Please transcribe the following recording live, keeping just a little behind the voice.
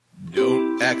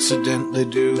accidentally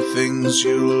do things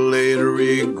you later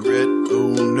regret.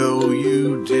 Oh no,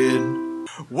 you did.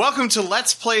 Welcome to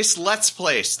Let's Place,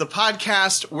 the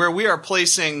podcast where we are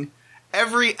placing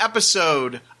every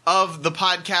episode of the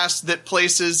podcast that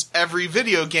places every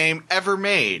video game ever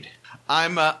made.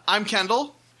 I'm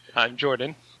Kendall. I'm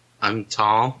Jordan. I'm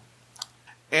Tom.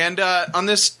 And on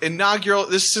this inaugural,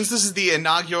 since this is the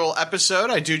inaugural episode,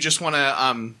 I do just want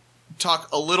to talk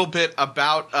a little bit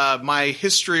about my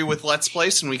history with Let's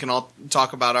Place, and we can all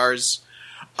talk about ours.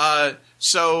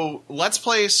 So Let's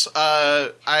Place,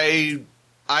 I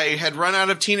had run out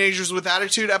of Teenagers with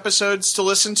Attitude episodes to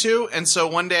listen to, and so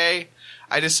one day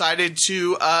I decided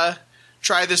to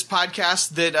try this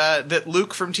podcast that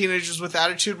Luke from Teenagers with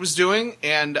Attitude was doing,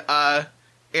 and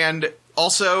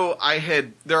also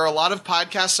there are a lot of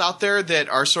podcasts out there that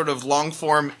are sort of long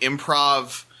form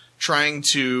improv, trying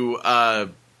to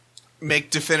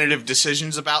make definitive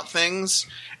decisions about things,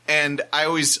 and I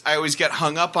always get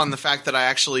hung up on the fact that I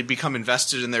actually become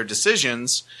invested in their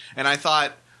decisions, and I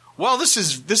thought, well, this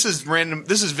is random.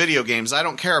 This is video games. I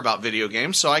don't care about video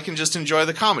games, so I can just enjoy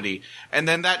the comedy. And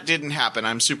then that didn't happen.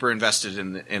 I'm super invested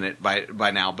in it by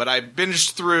now. But I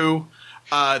binged through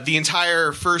the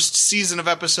entire first season of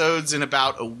episodes in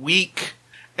about a week,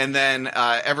 and then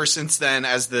ever since then,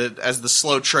 as the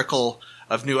slow trickle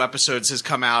of new episodes has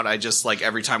come out, I just, like,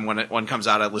 every time one comes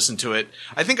out, I listen to it.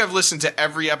 I think I've listened to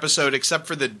every episode except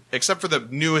for the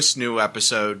newest new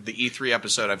episode, the E3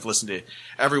 episode. I've listened to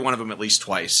every one of them at least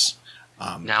twice.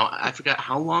 Now, I forgot,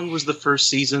 how long was the first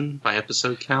season by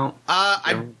episode count?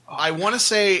 I want to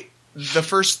say the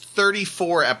first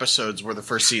 34 episodes were the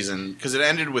first season, because it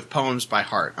ended with Poems by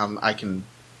Heart. I can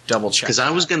double check. Because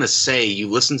I was going to say, you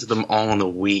listened to them all in a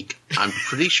week. I'm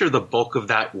pretty sure the bulk of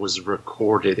that was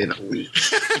recorded in a week.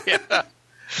 Yeah.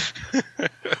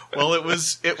 Well, it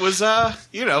was,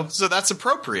 so that's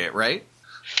appropriate, right?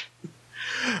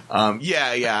 Episode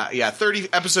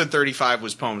 35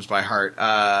 was Poems by Heart.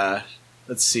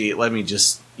 Let's see. Let me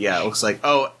just, it looks like,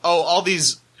 all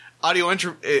these audio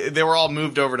entropy, they were all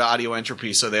moved over to audio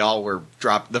entropy, so they all were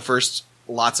dropped. The first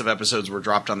lots of episodes were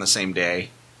dropped on the same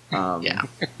day. Yeah.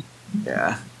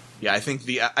 I think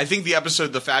the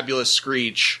episode, The Fabulous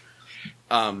Screech,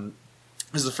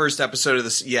 is the first episode of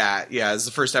this. Is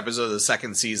the first episode of the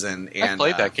second season. And I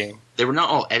played that game. They were not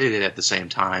all edited at the same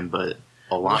time, but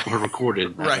a lot were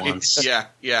recorded at once. Yeah.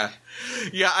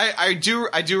 I do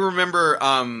remember.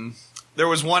 There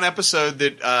was one episode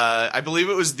that I believe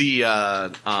it was the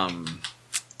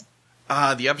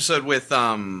episode with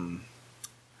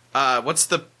what's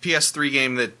the PS3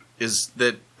 game that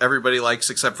everybody likes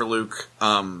except for Luke?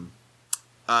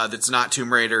 That's not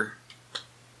Tomb Raider.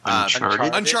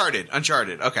 Uncharted.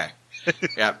 Okay.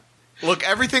 Yeah. Look,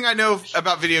 everything I know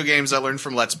about video games I learned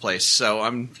from Let's Place, so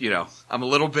I'm a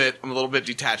little bit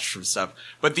detached from stuff.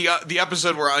 But the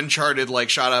episode where Uncharted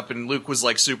shot up and Luke was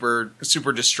super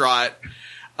distraught,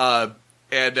 and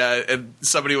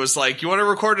somebody was like, "You want to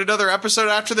record another episode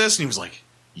after this?" And he was like,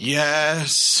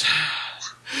 "Yes."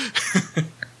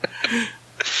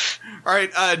 All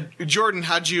right, Jordan,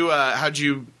 how'd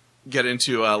you get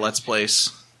into Let's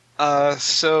Place?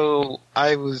 So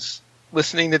I was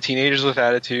listening to Teenagers with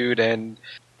Attitude, and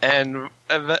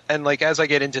as I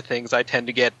get into things, I tend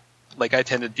to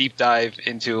deep dive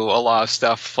into a lot of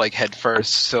stuff head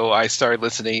first. So I started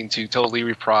listening to Totally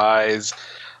Reprise,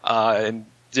 and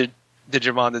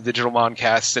Digimon, the Digital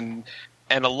Moncast, and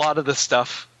a lot of the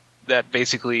stuff that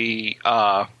basically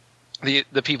the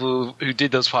people who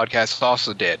did those podcasts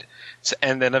also did.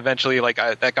 And then eventually,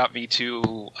 that got me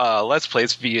to Let's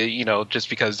Plays via,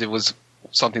 just because it was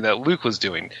something that Luke was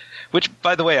doing. Which,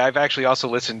 by the way, I've actually also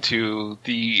listened to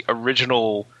the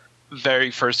original, very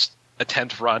first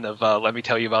attempt run of Let Me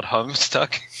Tell You About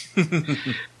Homestuck.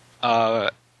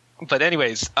 But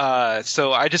anyways,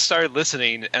 so I just started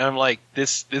listening, and I'm like,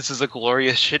 this is a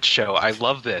glorious shit show. I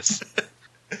love this.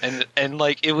 and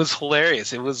it was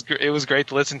hilarious. It was great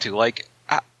to listen to.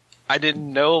 I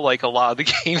didn't know a lot of the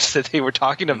games that they were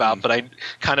talking about, but I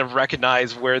kind of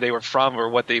recognized where they were from or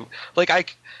what they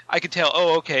I could tell.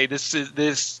 Oh, okay, this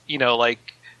is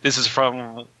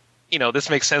from this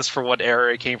makes sense for what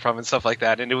era it came from and stuff like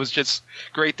that. And it was just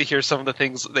great to hear some of the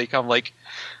things they come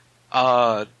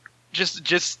just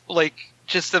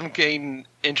them getting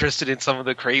interested in some of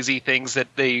the crazy things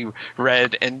that they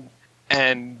read and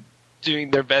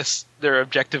doing their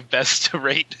objective best to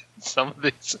rate some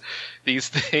of these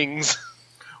things.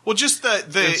 Well, just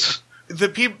the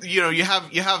people, you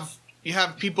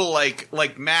have people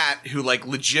like Matt who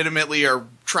legitimately are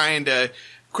trying to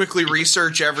quickly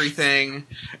research everything,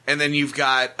 and then you've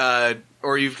got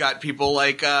people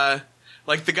like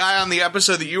Like the guy on the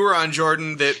episode that you were on,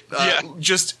 Jordan, that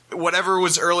just whatever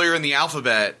was earlier in the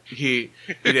alphabet, he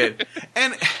did.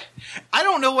 And I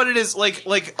don't know what it is. Like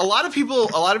a lot of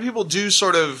people do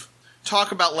sort of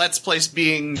talk about Let's Plays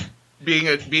being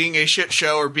a shit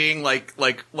show or being like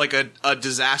a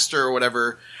disaster or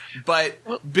whatever.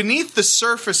 But beneath the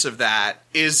surface of that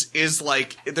is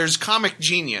like there's comic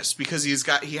genius because he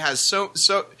has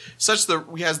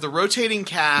the rotating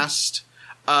cast.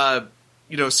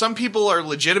 Some people are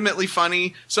legitimately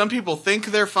funny. Some people think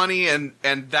they're funny, and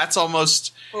that's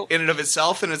almost in and of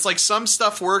itself. And it's like some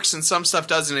stuff works and some stuff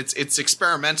doesn't. It's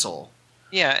experimental.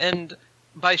 Yeah, and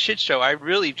by shit show, I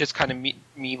really just kind of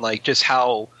mean like just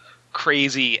how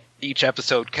crazy each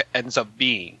episode ends up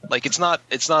being. Like it's not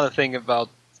a thing about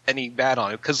any bad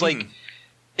on it because like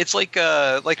it's like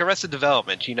Arrested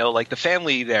Development, like the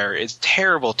family there is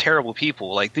terrible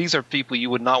people. Like these are people you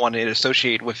would not want to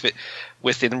associate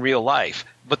with in real life,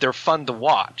 but they're fun to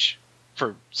watch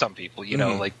for some people,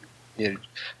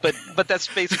 but that's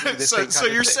basically the same so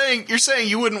you're saying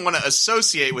you wouldn't want to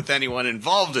associate with anyone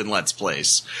involved in Let's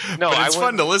Plays. No, but it's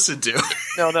fun to listen to.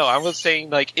 No, I was saying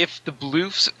like if the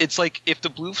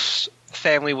Bloofs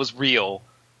family was real,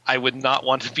 I would not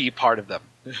want to be part of them.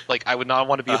 Like I would not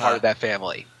want to be a part of that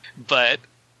family. But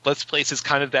Let's Plays is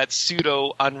kind of that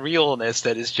pseudo unrealness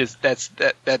that is just that's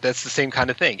the same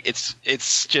kind of thing.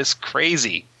 It's just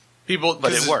crazy.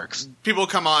 But it works. People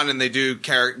come on and they do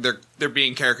they're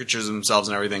being caricatures of themselves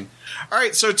and everything. All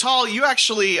right, so Tal, you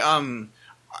actually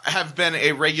have been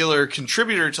a regular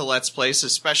contributor to Let's Plays,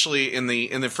 especially in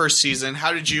the first season.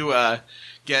 How did you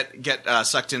get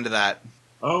sucked into that?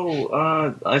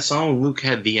 I saw Luke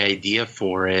had the idea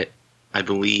for it, I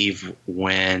believe,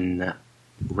 when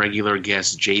regular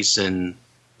guest Jason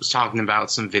was talking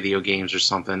about some video games or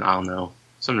something. I don't know,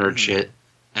 some nerd shit.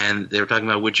 And they were talking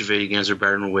about which video games are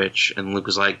better than which. And Luke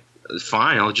was like,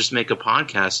 fine, I'll just make a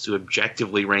podcast to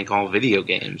objectively rank all video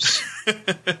games.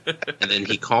 And then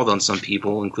he called on some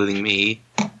people, including me,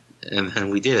 and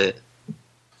then we did it.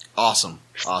 Awesome.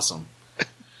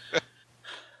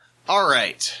 All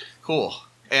right. Cool.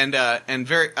 And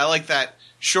very, I like that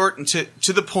short and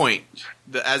to the point,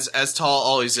 as Tal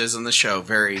always is on the show.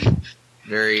 Very,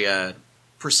 very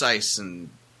precise and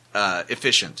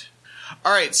efficient.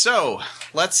 All right, so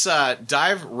let's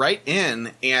dive right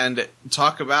in and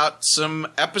talk about some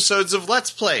episodes of Let's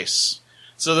Plays.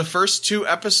 So the first two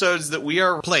episodes that we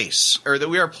are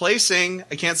placing,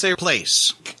 I can't say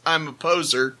place. I'm a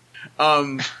poser.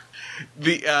 The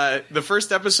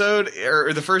first episode,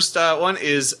 or the first one,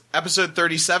 is episode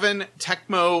 37,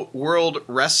 Tecmo World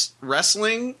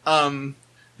Wrestling.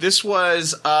 This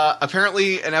was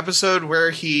apparently an episode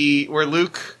where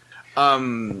Luke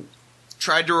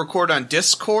tried to record on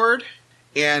Discord,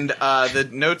 and the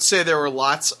notes say there were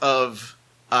lots of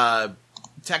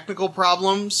technical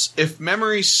problems. If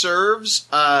memory serves,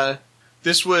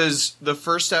 this was the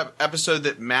first episode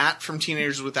that Matt from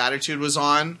Teenagers with Attitude was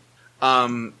on.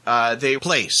 They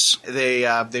placed.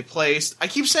 I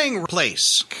keep saying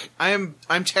replace. I'm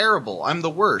terrible. I'm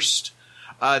the worst.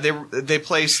 They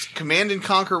placed Command and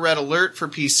Conquer Red Alert for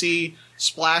PC,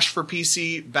 Splash for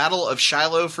PC, Battle of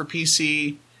Shiloh for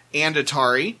PC and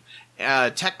Atari,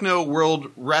 Tecmo World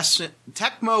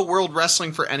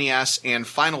Wrestling for NES, and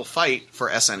Final Fight for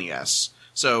SNES.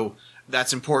 So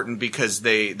that's important because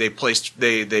they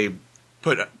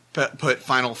put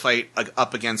Final Fight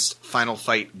up against Final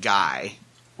Fight Guy.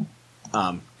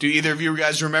 Do either of you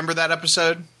guys remember that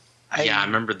episode? Yeah, I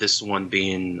remember this one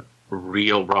being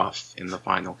real rough in the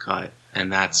final cut,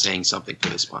 and that's saying something for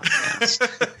this podcast.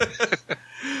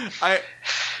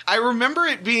 I remember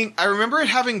it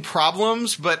having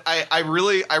problems, but I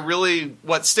really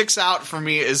what sticks out for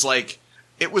me is like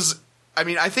it was. I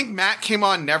mean, I think Matt came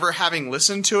on never having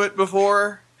listened to it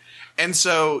before, and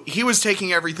so he was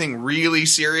taking everything really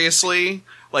seriously.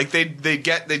 Like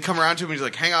they'd come around to him and he's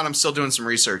like, "Hang on, I'm still doing some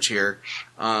research here."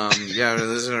 What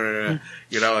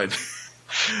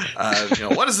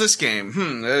is this game?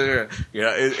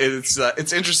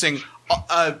 It's interesting.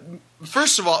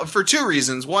 First of all, for two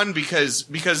reasons. One, because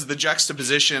the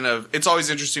juxtaposition of it's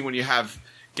always interesting when you have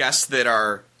guests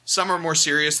that some are more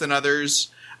serious than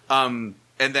others, and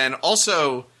then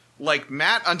also like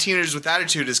Matt on Teenagers with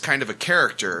Attitude is kind of a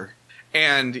character,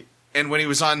 and when he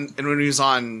was on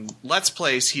Let's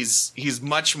Plays, he's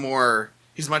much more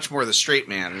the straight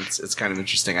man. It's kind of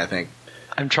interesting, I think.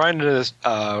 I'm trying to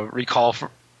recall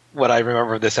what I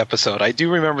remember of this episode. I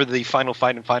do remember the Final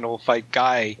Fight and Final Fight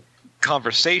Guy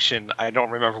conversation. I don't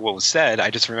remember what was said.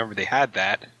 I just remember they had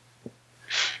that.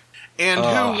 And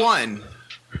who won?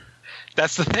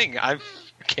 That's the thing. I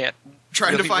can't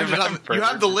trying to find remember. It. You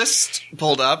have the list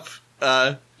pulled up.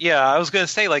 Yeah, I was gonna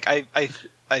say like I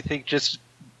think just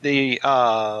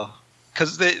because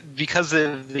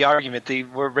of the argument, they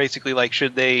were basically like,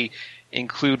 should they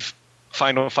include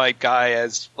Final Fight Guy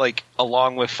as like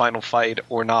along with Final Fight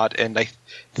or not? And I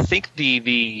think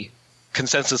the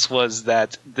consensus was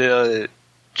that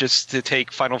just to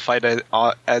take Final Fight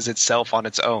as itself on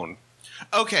its own.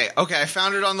 Okay, I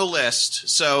found it on the list.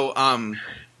 So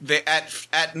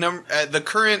the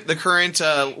current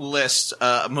list,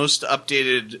 most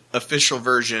updated official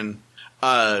version,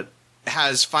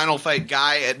 has Final Fight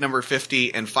Guy at number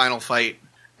 50 and Final Fight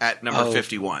at number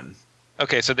 51.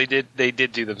 Okay, so they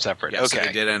did do them separate. Yeah, okay, so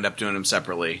they did end up doing them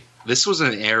separately. This was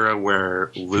an era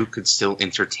where Luke could still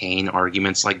entertain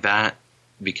arguments like that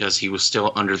because he was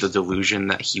still under the delusion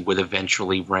that he would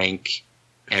eventually rank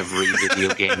every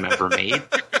video game ever made.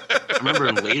 I remember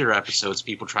in later episodes,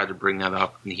 people tried to bring that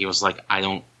up, and he was like, I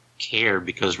don't care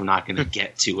because we're not going to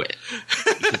get to it.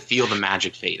 You can feel the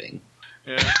magic fading.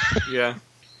 Yeah.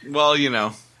 Well,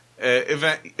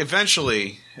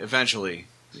 eventually,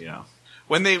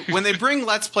 when they bring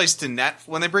Let's Plays to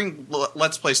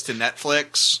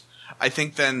Netflix, I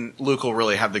think then Luke will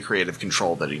really have the creative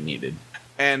control that he needed.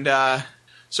 And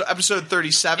so episode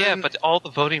 37. Yeah, but all the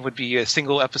voting would be a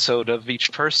single episode of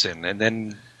each person, and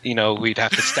then we'd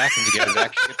have to stack them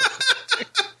together.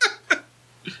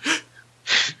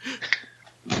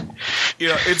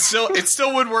 It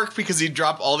still would work because he'd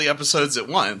drop all the episodes at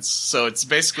once, so it's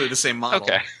basically the same model.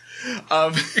 Okay.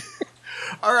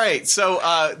 All right, so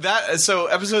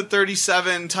episode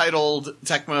 37, titled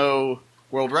Tecmo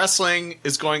World Wrestling,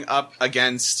 is going up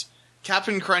against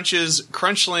Captain Crunch's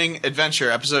Crunchling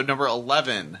Adventure, episode number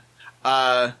 11.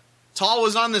 Tall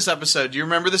was on this episode. Do you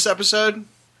remember this episode?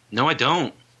 No, I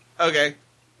don't. Okay.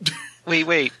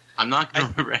 Wait. I'm not going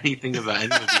to remember anything about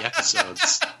any of the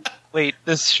episodes. Wait,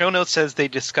 this show note says they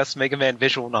discuss Mega Man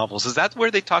visual novels. Is that where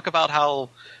they talk about how...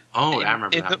 Oh, I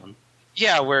remember that one.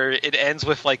 Yeah, where it ends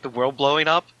with like the world blowing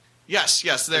up? Yes.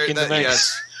 Yes. There's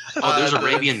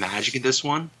Arabian Magic in this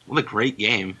one? What a great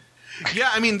game.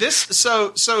 Yeah, I mean this. So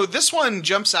this one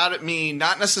jumps out at me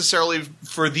not necessarily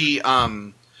for the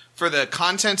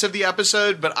content of the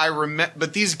episode, but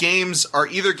But these games are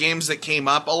either games that came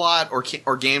up a lot or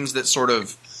games that sort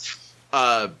of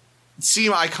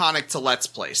seem iconic to Let's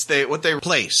Plays. What they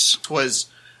placed.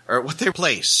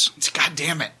 God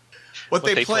damn it! What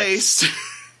they placed.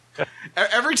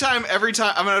 Every time, I'm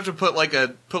gonna have to put like a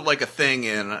thing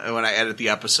in when I edit the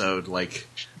episode, like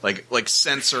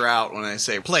censor out when I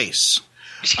say place.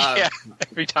 Yeah,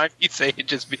 every time you say it,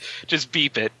 just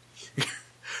beep it.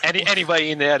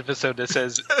 Anybody in the episode that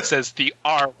says the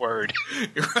R word.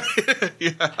 Right?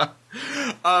 Yeah.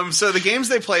 So the games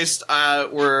they placed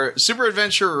were Super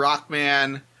Adventure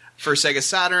Rockman for Sega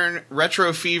Saturn,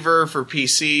 Retro Fever for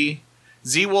PC,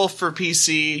 Z-Wolf for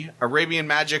PC, Arabian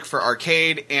Magic for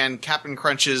arcade, and Captain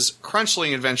Crunch's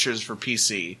Crunchling Adventures for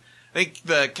PC. I think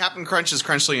the Captain Crunch's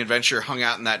Crunchling Adventure hung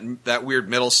out in that weird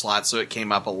middle slot, so it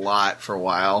came up a lot for a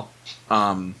while.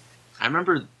 I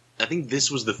remember, I think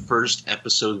this was the first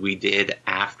episode we did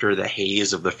after the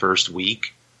haze of the first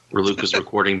week, where Luke was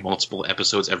recording multiple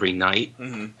episodes every night,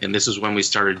 and this is when we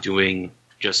started doing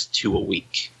just 2 a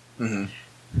week. Mm-hmm.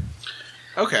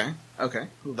 Okay.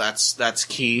 Well, that's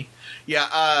key.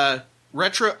 Yeah,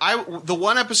 the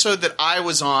one episode that I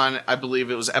was on, I believe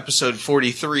it was episode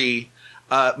 43,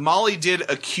 Molly did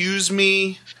accuse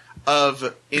me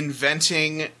of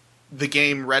inventing the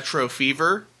game Retro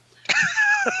Fever.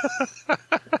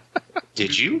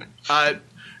 Did you?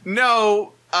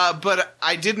 No, but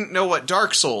I didn't know what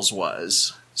Dark Souls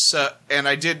was. And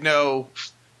I did know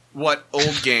what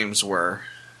old games were.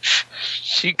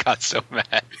 She got so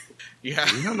mad. Yeah.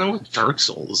 You don't know what Dark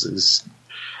Souls is.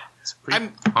 It's pretty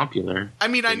popular. I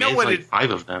mean, I know what like 5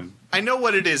 of them. I know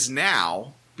what it is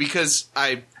now because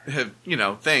I have,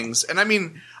 things. And I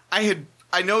mean, I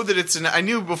know that I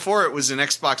knew before it was an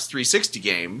Xbox 360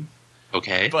 game.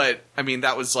 Okay. But I mean,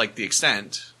 that was like the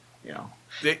extent,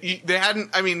 They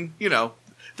hadn't,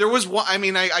 there was one,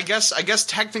 I guess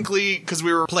technically because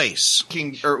we were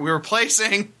placing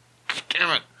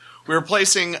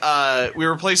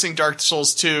Dark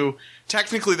Souls 2.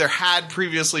 Technically, there had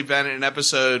previously been an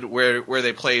episode where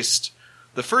they placed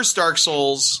the first Dark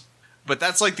Souls, but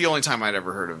that's like the only time I'd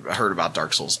ever heard about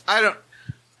Dark Souls.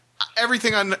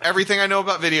 Everything I know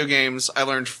about video games, I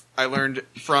learned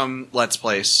from Let's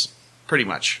Plays, pretty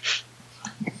much.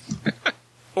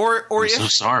 I'm so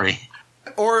sorry.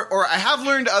 Or I have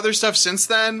learned other stuff since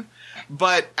then,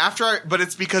 but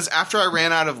it's because after I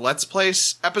ran out of Let's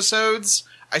Plays episodes,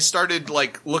 I started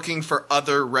looking for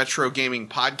other retro gaming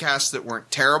podcasts that weren't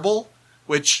terrible,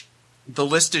 which the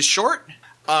list is short.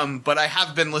 But I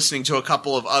have been listening to a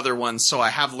couple of other ones, so I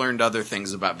have learned other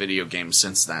things about video games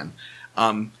since then.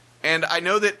 And I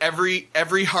know that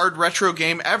every hard retro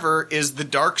game ever is the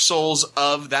Dark Souls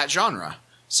of that genre.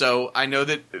 So I know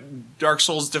that Dark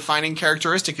Souls' defining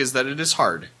characteristic is that it is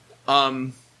hard.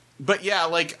 But yeah,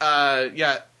 like,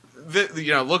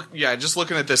 just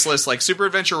looking at this list, like Super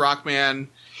Adventure Rockman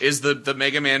is the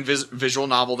Mega Man visual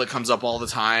novel that comes up all the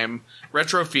time.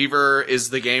 Retro Fever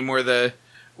is the game where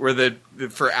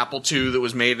for Apple II that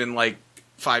was made in like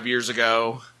 5 years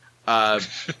ago.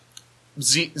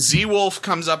 Z-Wolf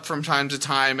comes up from time to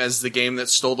time as the game that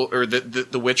stole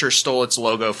the Witcher stole its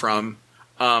logo from.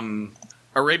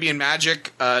 Arabian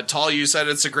Magic, Tall, you said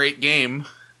it's a great game.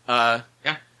 Yeah.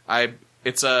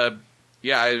 It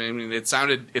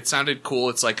sounded cool.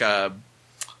 It's like a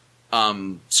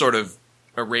sort of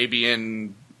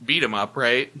Arabian beat 'em up,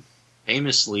 right?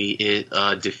 Famously, it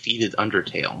defeated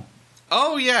Undertale.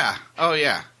 Oh yeah. Oh,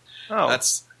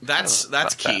 That's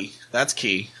key. That's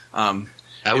key.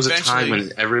 That was a time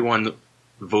when everyone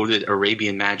voted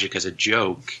Arabian Magic as a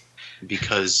joke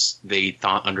because they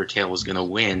thought Undertale was going to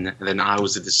win, and then I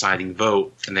was the deciding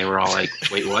vote, and they were all like,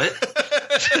 wait, what?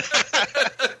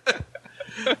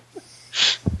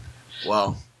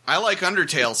 Well, I like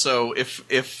Undertale, so if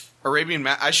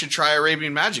I should try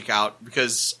Arabian Magic out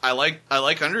because I like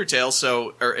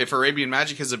Undertale, or if Arabian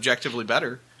Magic is objectively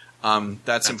better,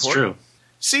 that's important. True.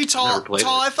 See, Tall,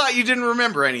 I thought you didn't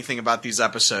remember anything about these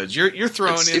episodes. You're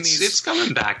throwing these. It's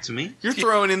coming back to me. You're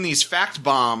throwing in these fact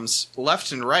bombs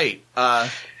left and right.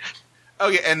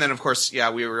 Okay, and then of course, yeah,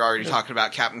 we were already talking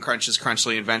about Captain Crunch's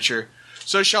Crunchly Adventure.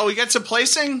 So shall we get to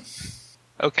placing?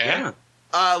 Okay. Yeah.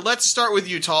 Let's start with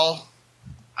you, Tall.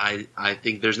 I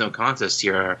think there's no contest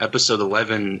here. Episode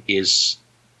 11 is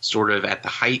sort of at the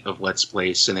height of Let's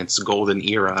Place in its golden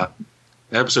era.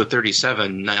 Episode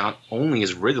 37 not only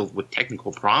is riddled with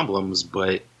technical problems,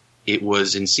 but it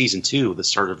was in Season 2, the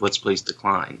start of Let's Play's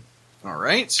decline. All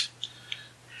right.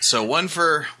 So one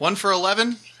for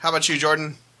 11. How about you,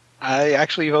 Jordan? I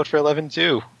actually vote for 11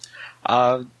 too.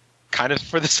 Kind of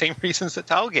for the same reasons that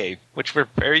Tal gave, which were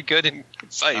very good and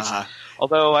concise.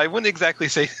 Although I wouldn't exactly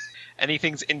say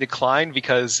anything's in decline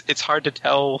because it's hard to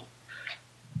tell.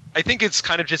 I think it's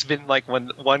kind of just been like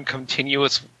one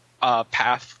continuous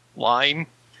path line.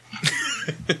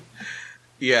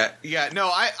 Yeah. No,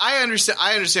 I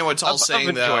understand what Tall's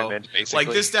saying though. Basically.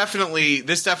 Like this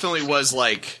definitely was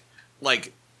like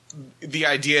the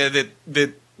idea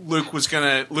that Luke was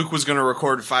gonna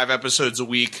record 5 episodes a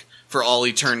week for all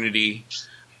eternity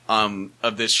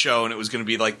of this show, and it was gonna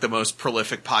be like the most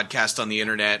prolific podcast on the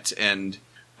internet, and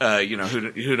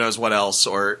who knows what else,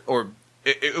 or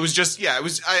it was just, yeah, it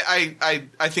was. I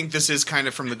think this is kind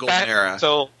of from the golden era.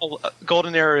 So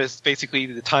golden era is basically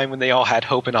the time when they all had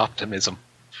hope and optimism.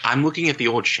 I'm looking at the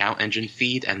old Shout Engine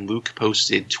feed, and Luke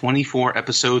posted 24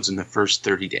 episodes in the first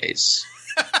 30 days.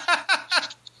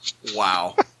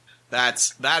 Wow.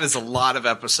 That is a lot of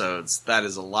episodes. That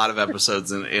is a lot of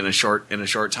episodes in a short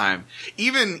time.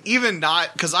 Even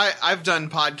not, because I've done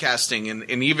podcasting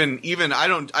and even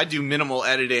I do minimal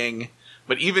editing,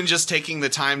 but even just taking the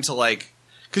time to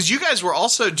because you guys were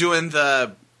also doing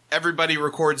everybody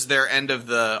records their end of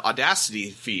the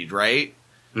Audacity feed, right?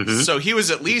 Mm-hmm. So he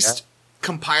was at least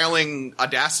compiling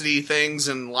Audacity things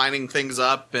and lining things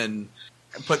up and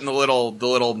putting the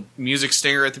little music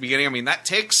stinger at the beginning. I mean, that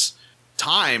takes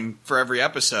time for every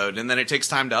episode, and then it takes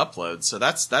time to upload. So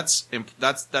that's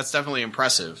definitely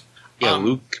impressive. Yeah,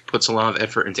 Luke puts a lot of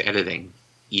effort into editing,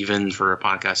 even for a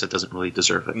podcast that doesn't really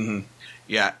deserve it. Mm-hmm.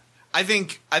 Yeah, I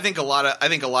think a lot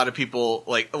of people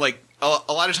like a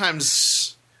lot of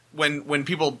times when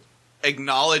people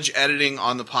acknowledge editing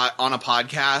on a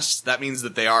podcast, that means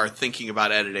that they are thinking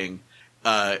about editing.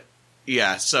 Stuff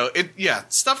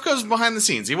goes behind the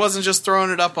scenes. He wasn't just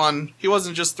throwing it up on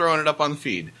the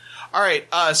feed. All right,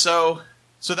 so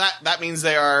that means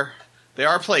they are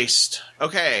placed.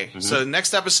 Okay, mm-hmm. So the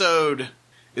next episode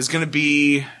is going to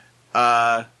be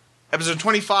episode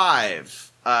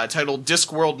 25, titled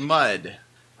Discworld Mud.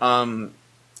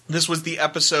 This was the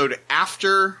episode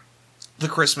after the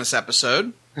Christmas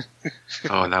episode.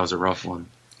 Oh, that was a rough one.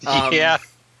 Yeah.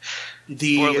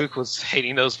 Poor Luke was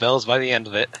hating those bells by the end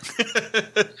of it.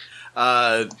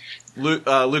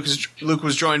 Luke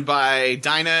was joined by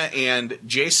Dinah and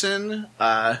Jason,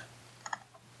 and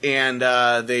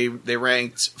they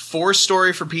ranked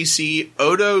 4-Story for PC,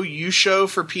 Odo Yusho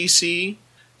for PC,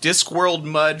 Discworld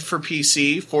Mud for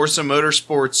PC, Forza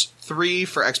Motorsports 3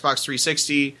 for Xbox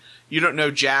 360, You Don't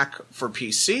Know Jack for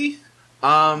PC.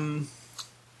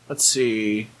 Let's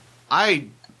see. I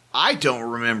I don't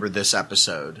remember this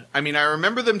episode. I mean, I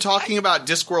remember them talking about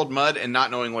Discworld Mud and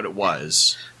not knowing what it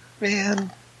was.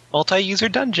 Man, multi-user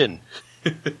dungeon.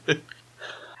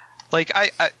 Like,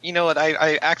 you know what?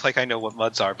 I act like I know what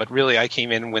MUDs are, but really, I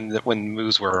came in when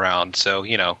Moos were around. So,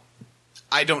 you know,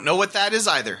 I don't know what that is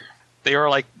either. they're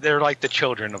like the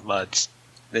children of MUDs.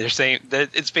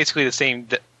 It's basically the same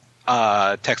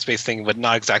text-based thing, but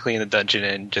not exactly in the dungeon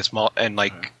and just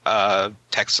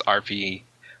text RP.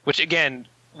 Which again,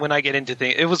 when I get into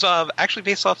things, it was actually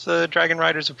based off the Dragon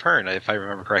Riders of Pern, if I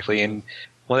remember correctly. And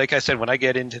well, like I said, when I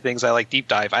get into things I like deep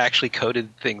dive, I actually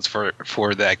coded things for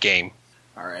that game.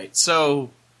 All right. So,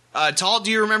 Tall,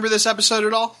 do you remember this episode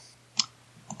at all?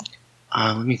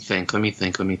 Let me think. No,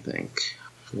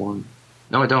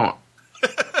 I don't.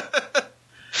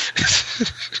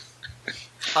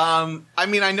 I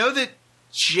mean, I know that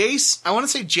I want to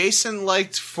say Jason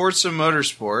liked Forza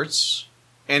Motorsports,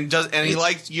 and he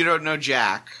liked You Don't Know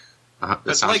Jack.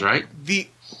 That sounds right.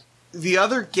 The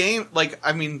other game, I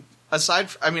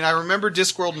remember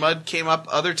Discworld Mud came up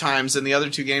other times, and the other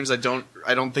two games I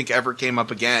don't think ever came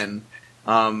up again.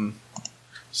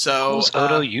 So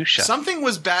Odo Yusha? Something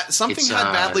was bad. Something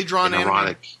had badly drawn an anime.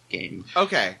 erotic game.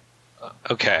 Okay.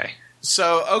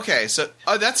 So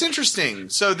that's interesting.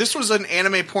 So this was an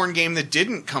anime porn game that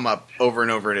didn't come up over and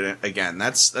over again.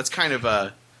 That's kind of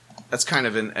an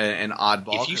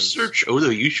oddball. If you search Odo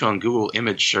Yusha on Google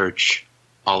image search,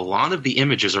 a lot of the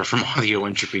images are from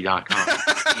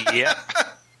audioentropy.com. Yep.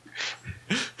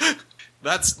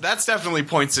 That's definitely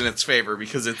points in its favor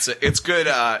because it's good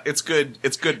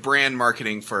brand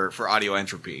marketing for Audio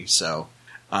Entropy. So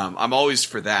I'm always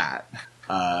for that.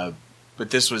 But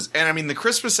this was, and I mean the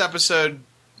Christmas episode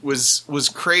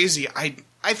was crazy. I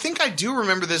think I do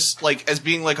remember this as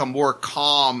being a more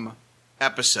calm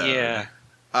episode. Yeah.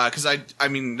 Because I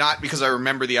mean not because I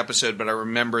remember the episode, but I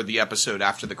remember the episode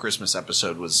after the Christmas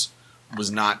episode was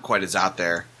not quite as out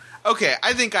there. Okay,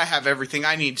 I think I have everything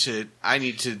I need to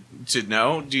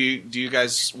know. Do you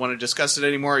guys want to discuss it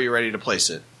anymore? Or are you ready to place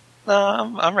it?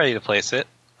 I'm ready to place it.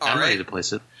 I'm ready to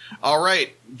place it. All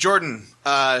right, Jordan.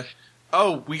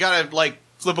 We gotta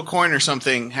flip a coin or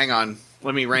something. Hang on,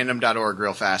 let me random.org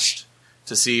real fast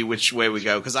to see which way we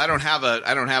go because I don't have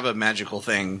a magical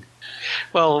thing.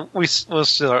 Well, we're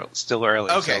still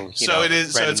early. Okay, so it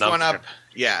is. So it's going up.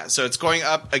 Yeah, so it's going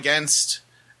up against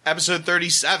episode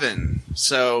 37.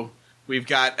 So we've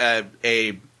got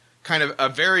a kind of a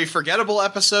very forgettable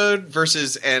episode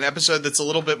versus an episode that's a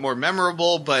little bit more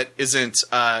memorable, but isn't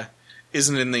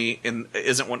necessarily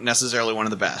one of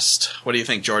the best. What do you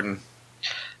think, Jordan?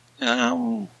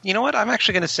 You know what? I'm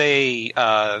actually going to say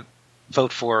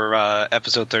vote for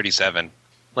episode 37.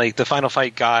 The Final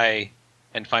Fight guy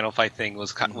and Final Fight thing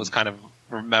was kind of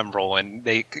memorable, and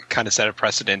they kind of set a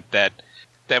precedent that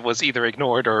was either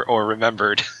ignored or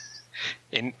remembered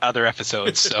in other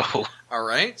episodes. So, all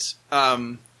right.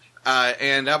 And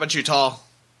how about you, Tall?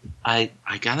 I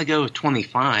gotta go with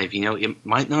 25. You know, it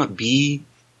might not be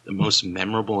the most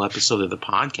memorable episode of the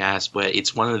podcast, but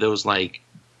it's one of those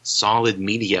solid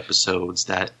meaty episodes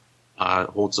that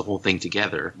holds the whole thing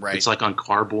together. Right. It's like on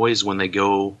Car Boys when they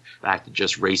go back to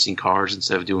just racing cars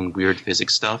instead of doing weird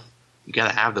physics stuff. You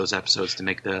gotta have those episodes to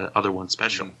make the other one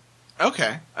special.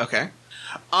 Okay.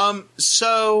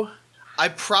 So I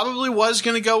probably was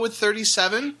going to go with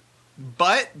 37,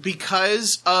 but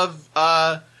because of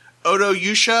Odo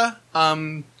Yusha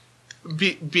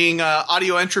being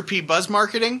Audio Entropy buzz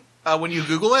marketing when you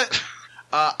Google it,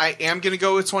 I am going to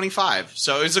go with 25.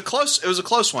 So it was a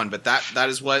close one, but that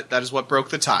is what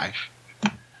broke the tie.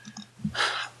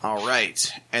 All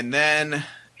right, and then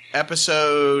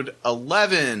episode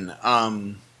 11.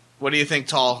 What do you think,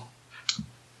 Tall?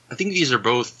 I think these are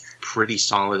both pretty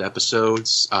solid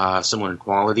episodes, similar in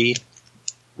quality.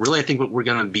 Really, I think what we're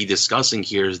going to be discussing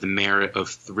here is the merit of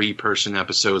 3-person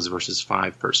episodes versus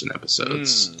 5-person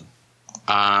episodes.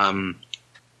 There's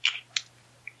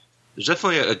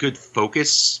definitely a good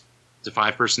focus to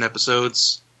 5-person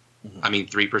episodes. I mean,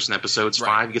 3-person episodes.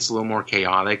 Right. 5 gets a little more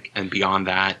chaotic, and beyond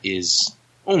that is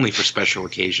only for special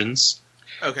occasions.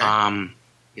 Okay.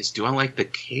 Do I like the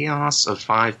chaos of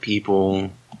 5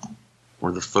 people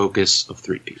or the focus of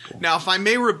 3 people? Now, if I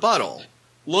may rebuttal,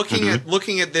 looking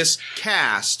at this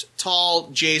cast, Tall,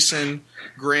 Jason,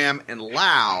 Graham, and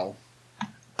Lau,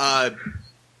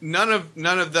 none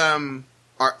of them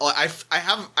are. I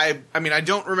mean, I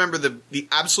don't remember the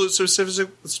absolute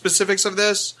specifics of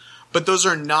this, but those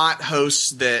are not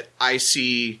hosts that I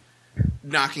see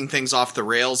knocking things off the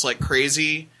rails like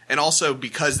crazy. And also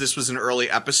because this was an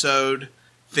early episode,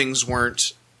 things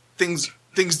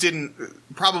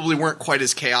probably weren't quite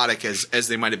as chaotic as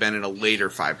they might have been in a later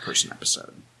 5-person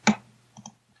episode.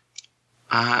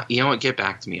 You know what? Get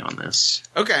back to me on this.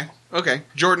 Okay.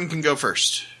 Jordan can go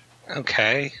first.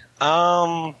 Okay.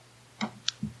 I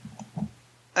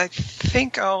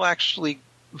think I'll actually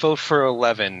vote for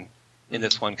 11 in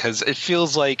this one because it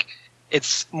feels like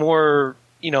it's more,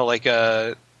 like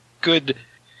a good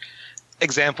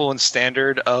example and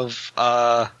standard of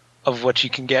what you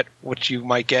can get, what you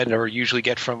might get or usually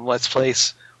get from Let's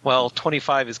Plays. Well,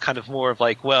 25 is kind of more of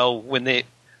like, well, when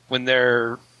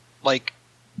they're like,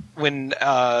 when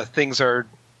things are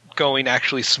going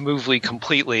actually smoothly,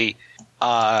 completely.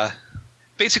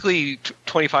 Basically,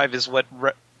 25 is what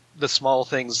the small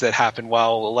things that happen,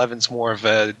 while 11's more of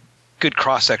a good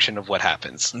cross section of what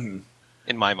happens. Mm-hmm.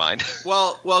 In my mind.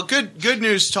 Well, good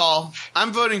news, Tall.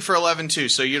 I'm voting for 11 too,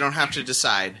 so you don't have to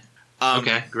decide.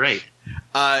 Okay, great.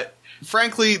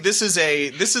 Frankly, this is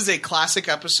a classic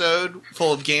episode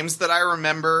full of games that I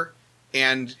remember,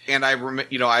 and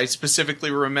I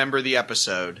specifically remember the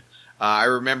episode. I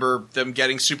remember them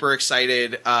getting super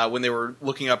excited when they were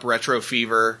looking up Retro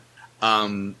Fever,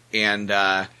 and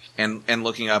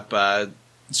looking up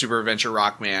Super Adventure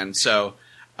Rockman. So.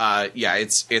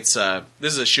 This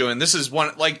is a shoo-in. This is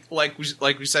one like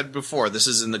we said before. This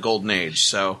is in the golden age.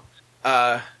 So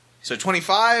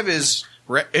 25 is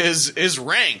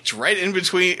ranked right in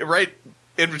between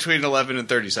 11 and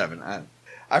 37.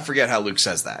 I forget how Luke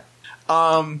says that.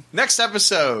 Next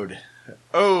episode.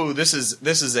 Oh, this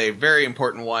is a very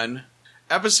important one.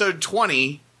 Episode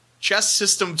 20, Chess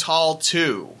System Tall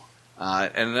 2,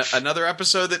 and another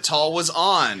episode that Tall was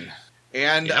on.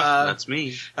 And that's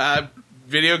me.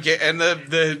 Video game and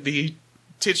the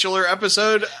titular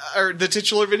episode or the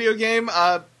titular video game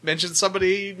mentioned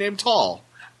somebody named Tall.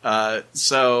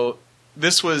 So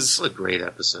this was a great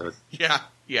episode. Yeah.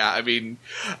 I mean,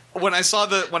 when I saw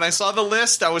the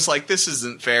list, I was like, this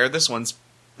isn't fair. This one's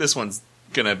better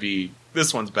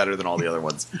than all the other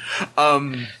ones.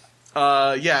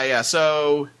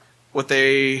 So what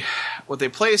they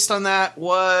placed on that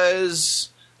was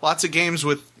lots of games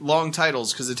with long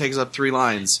titles because it takes up 3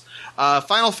 lines.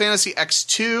 Final Fantasy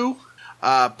X2,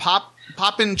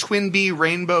 Poppin' Twin Bee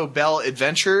Rainbow Bell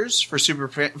Adventures for Super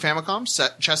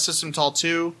Famicom, Chess System Tall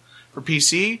 2 for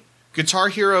PC, Guitar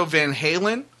Hero Van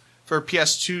Halen for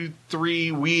PS2, 3,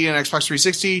 Wii, and Xbox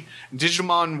 360,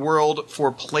 Digimon World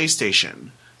for PlayStation.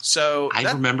 So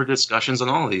I remember discussions on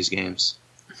all of these games.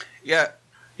 Yeah.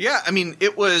 I mean,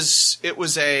 it was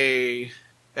a.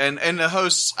 And the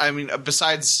hosts, I mean,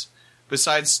 besides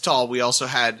Tall, we also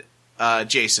had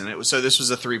Jason. This was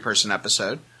a 3-person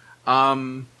episode.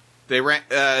 They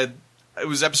it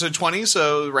was episode 20,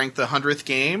 so ranked the 100th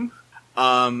game.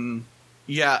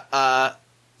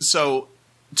 So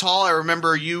Tall, I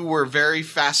remember you were very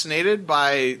fascinated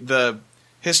by the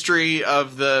history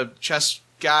of the chess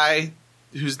guy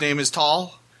whose name is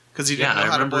Tall because he didn't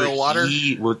know how to boil water.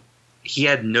 He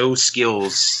had no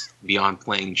skills beyond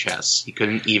playing chess. He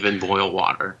couldn't even boil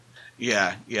water.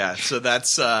 Yeah. So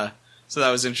that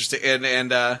was interesting,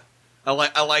 and I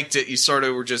liked it.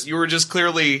 You were just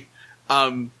clearly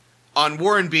on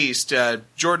War and Beast.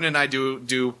 Jordan and I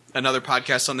do another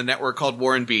podcast on the network called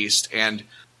War and Beast, and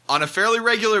on a fairly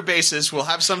regular basis, we'll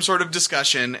have some sort of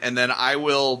discussion, and then I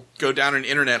will go down an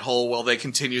internet hole while they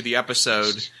continue the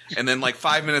episode, and then like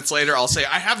 5 minutes later, I'll say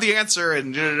I have the answer,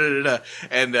 and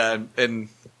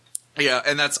yeah,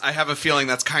 and I have a feeling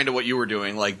that's kind of what you were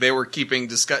doing. Like they were keeping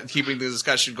the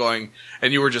discussion going,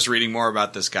 and you were just reading more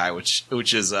about this guy, which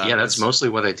is that's mostly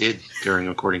what I did during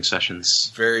recording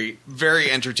sessions. Very,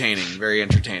 very entertaining. Very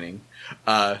entertaining.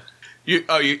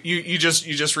 You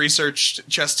just researched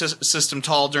Chess System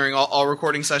Tall during all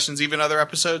recording sessions, even other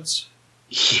episodes?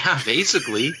 Yeah,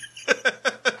 basically.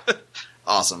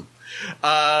 Awesome.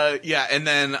 And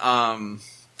then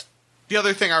the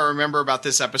other thing I remember about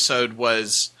this episode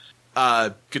was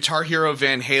Guitar Hero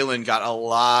Van Halen got a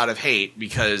lot of hate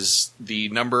because the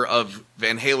number of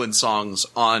Van Halen songs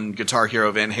on Guitar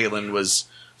Hero Van Halen was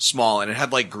small, and it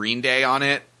had like Green Day on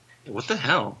it. What the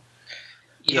hell?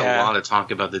 You had a lot of talk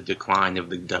about the decline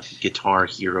of the Guitar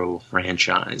Hero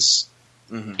franchise.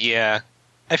 Mm-hmm. Yeah.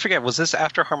 I forget, was this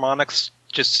after Harmonix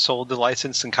just sold the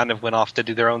license and kind of went off to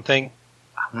do their own thing?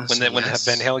 When Van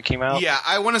Halen came out? Yeah,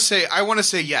 I want to say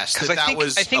yes. I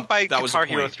think by Guitar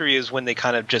Hero 3 is when they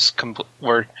kind of just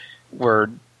were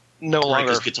no longer...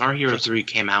 Because Guitar Hero 3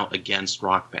 came out against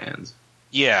Rock Band.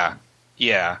 Yeah,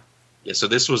 so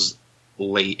this was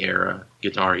late era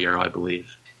Guitar Hero, I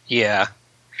believe. Yeah.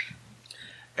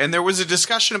 And there was a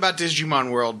discussion about Digimon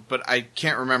World, but I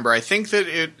can't remember. I think that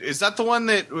is that the one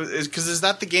that is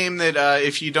that the game that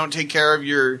if you don't take care of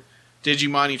your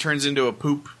Digimon, he turns into a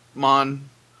poopmon?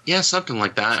 Yeah, something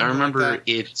like that. I remember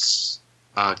it's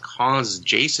caused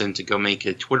Jason to go make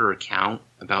a Twitter account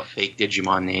about fake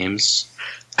Digimon names.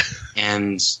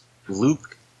 And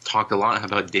Luke talked a lot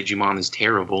about Digimon is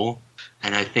terrible.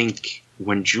 And I think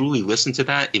when Julie listened to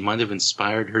that, it might have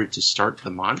inspired her to start the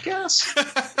Modcast.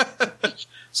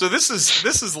 So this is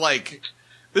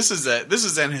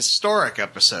an historic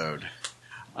episode.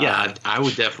 Yeah, I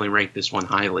would definitely rank this one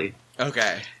highly.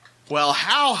 Okay. Well,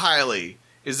 how highly?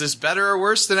 Is this better or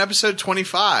worse than episode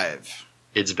 25?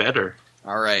 It's better.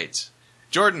 All right.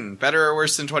 Jordan, better or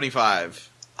worse than 25?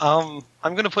 I'm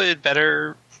going to put it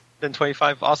better than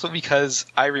 25 also because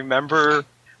I remember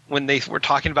when they were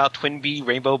talking about Twin Bee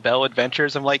Rainbow Bell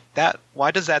Adventures, I'm like,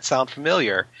 why does that sound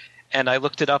familiar? And I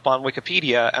looked it up on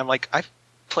Wikipedia, and I'm like, I've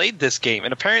played this game.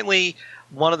 And apparently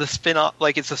one of the spin-off,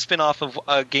 like it's a spin-off of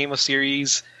a game of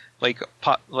series, like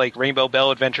Rainbow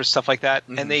Bell Adventures, stuff like that.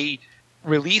 Mm-hmm. And they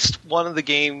released one of the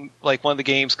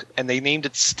games, and they named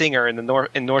it Stinger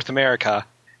in North America.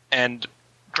 And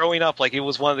growing up, like it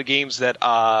was one of the games that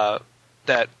my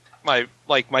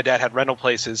dad had rental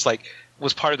places, like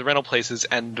was part of the rental places,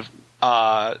 and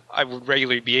I would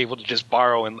regularly be able to just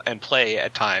borrow and play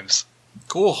at times.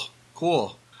 Cool.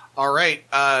 All right,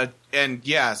 and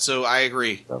yeah, so I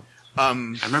agree. I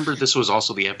remember this was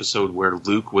also the episode where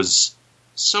Luke was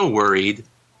so worried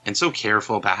and so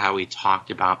careful about how he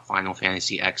talked about Final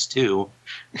Fantasy X2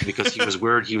 because he was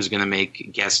worried he was going to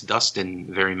make guest Dustin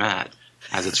very mad,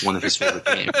 as it's one of his favorite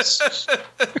games.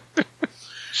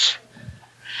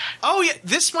 Oh yeah,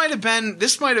 this might have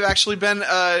actually been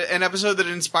an episode that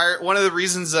inspired one of the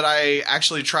reasons that I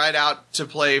actually tried out to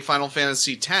play Final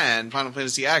Fantasy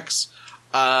X,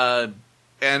 and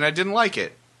I didn't like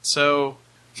it. So,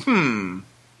 You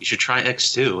should try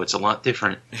X2. It's a lot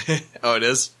different. Oh, it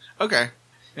is? Okay.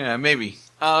 Yeah, maybe.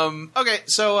 Okay,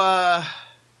 so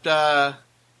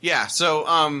yeah,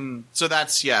 so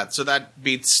that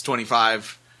beats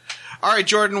 25. All right,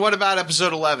 Jordan, what about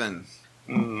episode 11?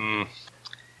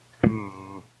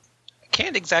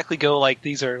 Can't exactly go like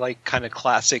these are like kind of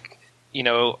classic,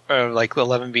 or like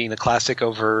 11 being the classic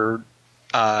over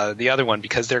the other one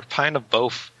because they're kind of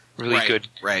both really good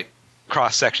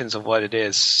cross sections of what it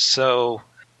is. So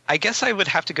I guess I would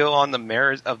have to go on the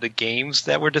merits of the games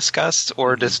that were discussed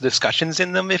or discussions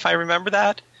in them if I remember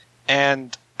that.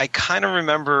 And I kind of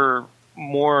remember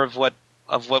more of what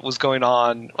was going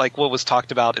on, like what was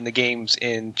talked about in the games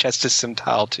in Chess System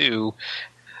Tile 2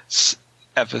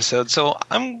 episode. So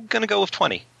I'm going to go with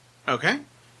 20. Okay.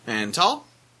 And Tal?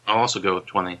 I'll also go with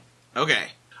 20. Okay.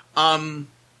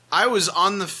 I was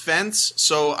on the fence,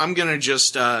 so I'm going to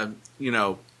just,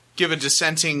 give a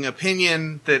dissenting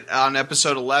opinion that on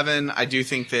episode 11, I do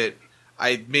think that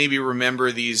I maybe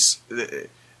remember these,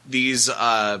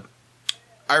 I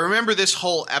remember this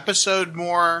whole episode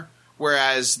more,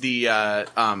 whereas the,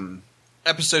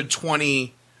 episode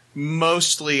 20,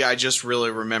 mostly I just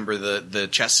really remember the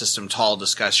chess system tall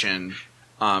discussion,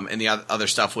 and the other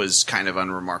stuff was kind of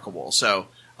unremarkable. So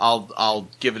I'll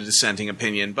give a dissenting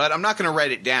opinion, but I'm not going to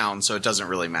write it down, so it doesn't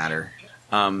really matter.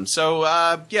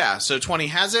 So 20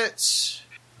 has it.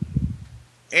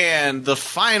 And the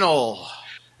final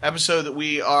episode that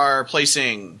we are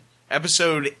placing,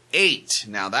 episode 8.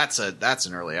 Now that's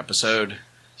an early episode.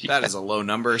 That is a low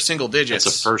number, single digits.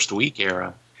 It's a first week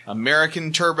era.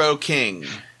 American Turbo King.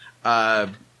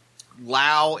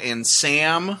 Lau and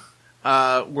Sam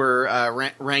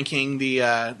were ranking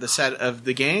the set of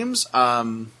the games.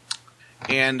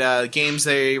 And games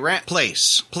they ran.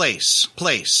 Place.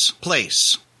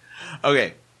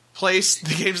 Okay.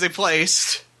 The games they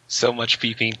placed. So much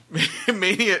beeping.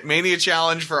 Mania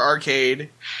Challenge for arcade.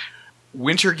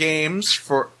 Winter Games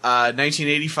for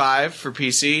 1985 for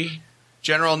PC.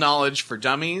 General Knowledge for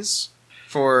Dummies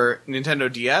for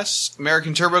Nintendo DS.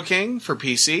 American Turbo King for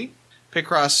PC.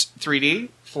 Picross 3D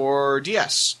for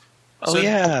DS. Oh,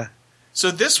 yeah. So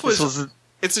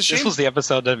it's a shame. This was the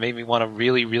episode that made me want to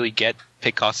really, really get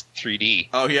Picross 3D.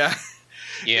 Oh, yeah?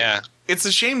 Yeah. It's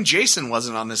a shame Jason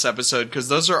wasn't on this episode, because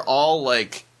those are all,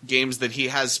 like, games that he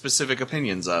has specific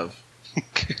opinions of.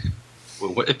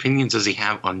 Well, what opinions does he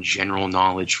have on General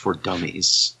Knowledge for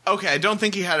Dummies? Okay, I don't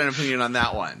think he had an opinion on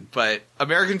that one, but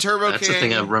American Turbo King... That's the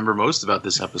thing I remember most about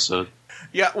this episode.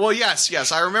 Yeah, well,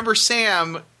 yes. I remember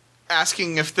Sam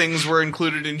asking if things were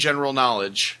included in General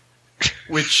Knowledge,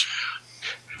 which...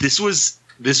 This was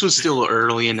still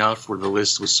early enough where the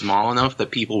list was small enough that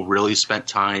people really spent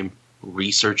time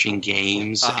researching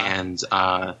games and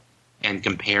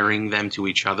comparing them to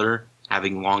each other,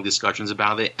 having long discussions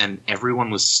about it, and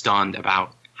everyone was stunned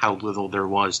about how little there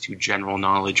was to General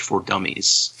Knowledge for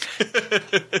Dummies.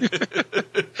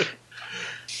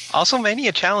 Also,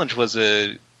 Mania Challenge was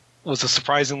a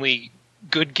surprisingly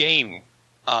good game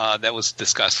that was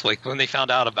discussed. Like when they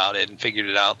found out about it and figured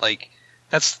it out, like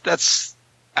that's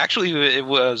actually it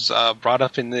was brought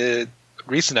up in the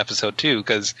recent episode too,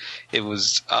 because it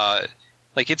was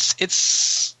like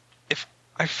it's if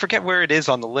I forget where it is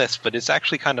on the list, but it's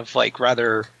actually kind of like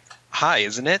rather high,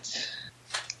 isn't it?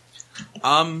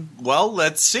 Well,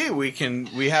 let's see.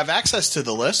 We have access to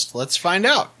the list. Let's find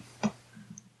out.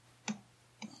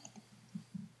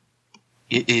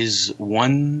 It is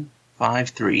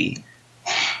 153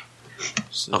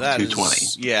 So of that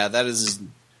 220. Yeah, that is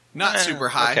not super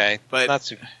high. Okay, but not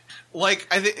super. like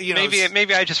I think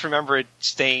Maybe I just remember it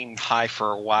staying high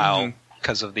for a while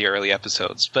because of the early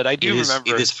episodes. But I do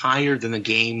remember it is higher than the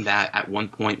game that at one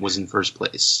point was in first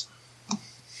place.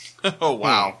 Oh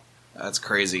wow, that's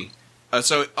crazy. It's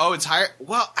higher.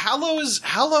 Well, how low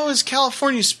is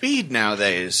California Speed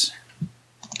nowadays?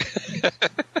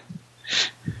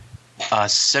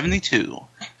 72.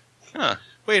 Huh.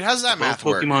 Wait, how's that math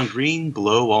work? Pokemon Green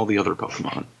below all the other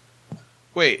Pokemon.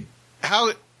 Wait,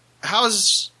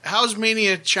 how's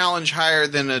Mania Challenge higher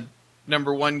than a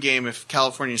number one game if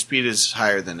California Speed is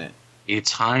higher than it?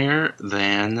 It's higher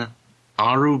than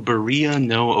Arubaria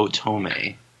no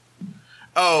Otome.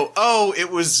 Oh, it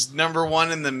was number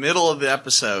one in the middle of the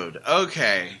episode.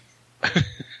 Okay.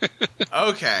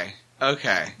 Okay.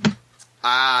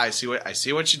 I see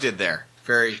what you did there.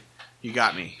 You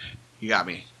got me.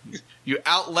 You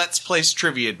Let's Place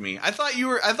trivia'd me. I thought you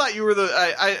were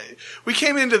we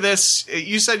came into this,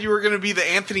 you said you were going to be the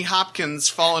Anthony Hopkins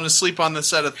falling asleep on the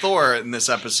set of Thor in this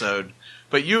episode.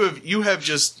 But you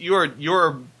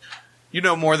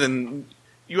know more than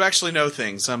you actually know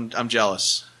things. I'm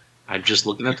jealous. I'm just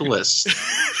looking at the list.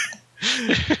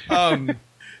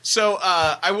 So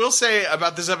I will say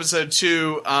about this episode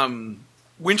too,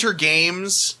 Winter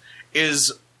Games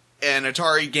is an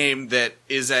Atari game that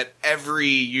is at every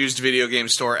used video game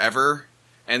store ever,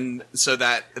 and so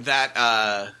that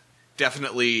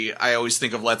definitely I always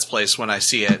think of Let's Place when I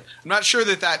see it. I'm not sure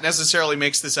that necessarily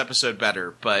makes this episode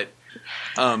better, but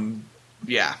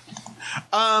yeah.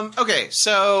 Okay,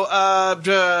 so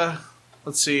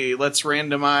let's see. Let's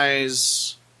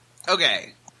randomize.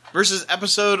 Okay, versus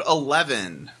episode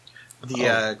 11,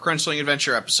 the Crunchling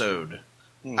Adventure episode.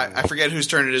 I forget whose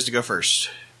turn it is to go first.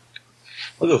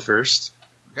 I'll go first.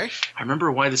 Okay. I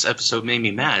remember why this episode made me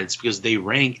mad. It's because they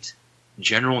ranked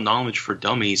General Knowledge for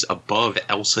Dummies above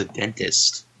Elsa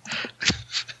Dentist.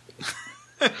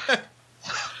 That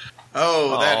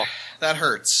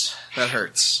hurts. That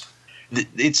hurts.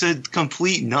 It's a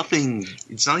complete nothing.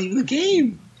 It's not even a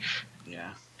game.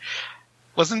 Yeah.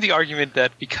 Wasn't the argument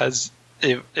that because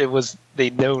it was they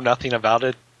know nothing about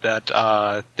it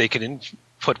that they could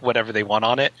put whatever they want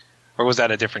on it? Or was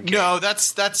that a different game? No,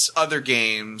 that's other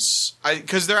games.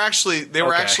 Because they were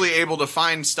actually able to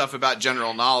find stuff about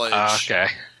general knowledge. Okay.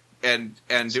 And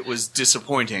it was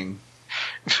disappointing.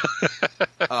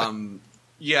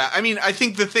 Yeah, I mean, I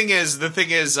think the thing is,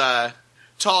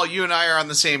 Tall, you and I are on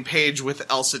the same page with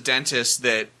Elsa Dentist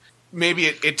that maybe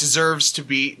it deserves to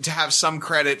have some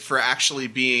credit for actually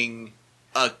being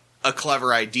a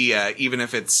clever idea, even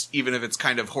if it's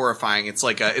kind of horrifying. It's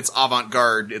like it's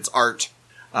avant-garde, it's art.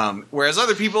 Whereas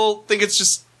other people think it's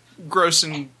just gross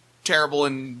and terrible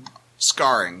and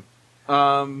scarring.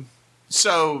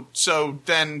 So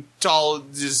then, Tall,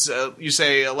 you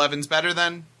say 11's better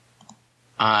then?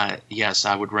 Yes,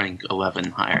 I would rank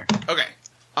 11 higher. Okay.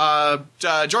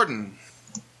 Jordan.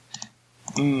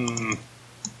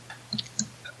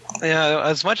 Yeah,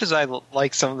 as much as I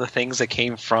like some of the things that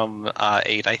came from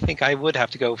 8, I think I would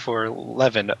have to go for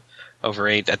 11 over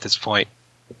 8 at this point.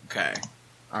 Okay.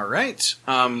 All right.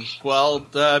 Well,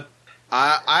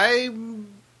 I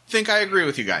think I agree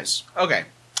with you guys. Okay.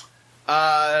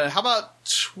 How about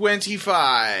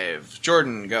 25?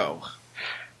 Jordan, go.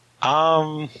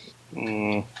 I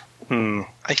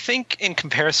think in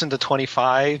comparison to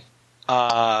 25,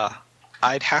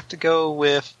 I'd have to go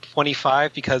with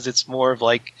 25 because it's more of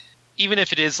like, even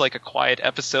if it is like a quiet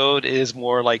episode, it is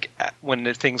more like when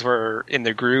the things were in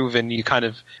their groove and you kind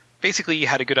of basically you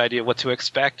had a good idea what to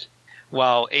expect.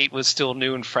 While 8 was still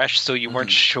new and fresh, so you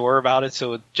weren't sure about it,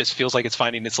 so it just feels like it's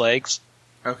finding its legs.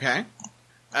 Okay.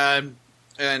 And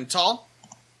Tall?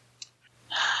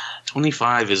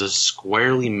 25 is a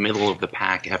squarely middle of the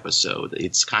pack episode.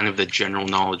 It's kind of the general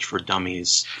knowledge for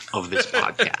dummies of this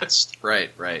podcast.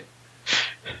 Right.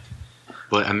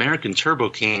 But American Turbo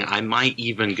King, I might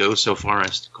even go so far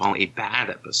as to call a bad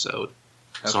episode.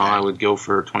 Okay. So I would go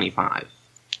for 25.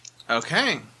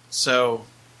 Okay. So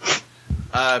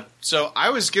I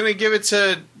was gonna give it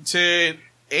to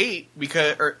 8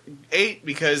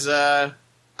 because I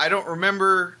don't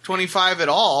remember 25 at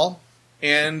all,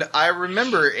 and I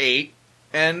remember 8.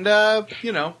 And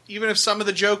even if some of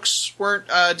the jokes weren't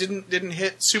didn't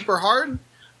hit super hard,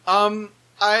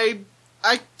 I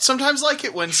sometimes like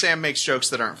it when Sam makes jokes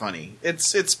that aren't funny.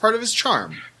 It's part of his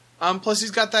charm. Plus,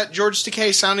 he's got that George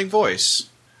Takei sounding voice.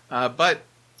 But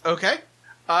okay,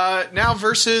 now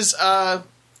versus the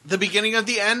beginning of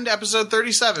the end, episode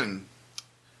 37.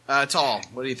 Tall,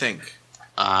 what do you think?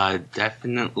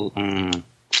 Definitely.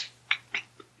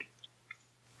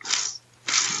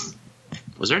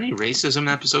 Was there any racism in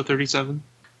episode 37?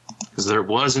 Because there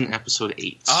was in episode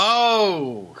 8.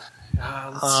 Oh!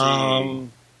 Let's see.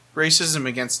 Racism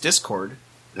against Discord.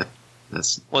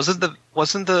 Wasn't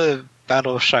the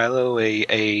Battle of Shiloh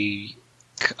a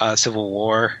Civil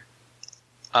War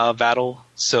battle?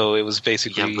 So it was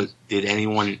basically... Yeah, but did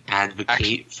anyone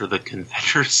advocate for the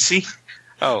Confederacy?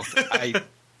 Oh,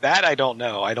 I don't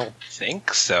know. I don't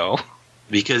think so.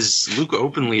 Because Luke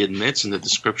openly admits in the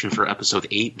description for episode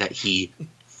 8 that he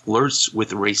flirts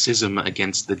with racism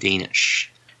against the Danish.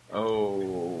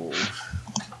 Oh,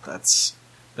 that's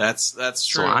true.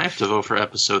 So I have to vote for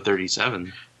episode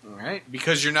 37. All right,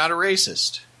 because you're not a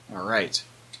racist. All right.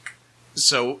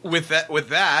 So with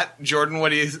that, Jordan,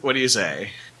 what do you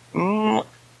say?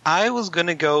 I was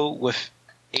gonna go with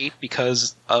 8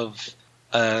 because of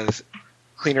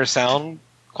cleaner sound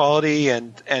quality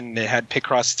and it had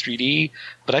Picross 3D,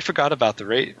 but I forgot about the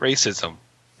racism,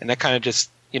 and that kind of just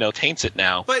taints it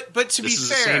now. But to be fair, this is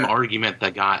the same argument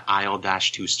that got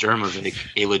Isle-2 Sturmovik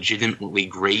a legitimately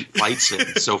great fight sim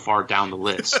so far down the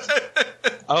list.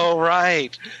 Oh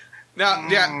right. Now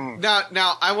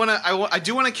I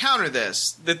do want to counter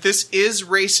this, that this is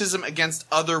racism against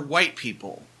other white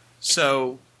people.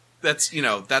 So that's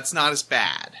not as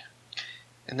bad.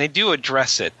 And they do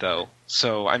address it though.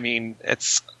 So, I mean,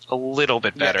 it's a little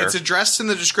bit better. Yeah, it's addressed in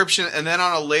the description, and then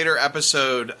on a later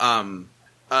episode,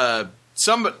 the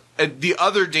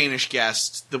other Danish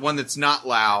guest, the one that's not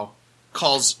Lau,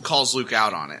 calls Luke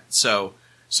out on it. So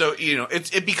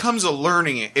it becomes a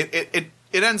learning. It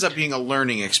ends up being a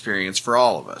learning experience for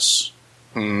all of us.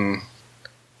 Then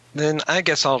I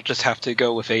guess I'll just have to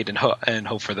go with 8 and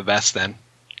hope for the best. Then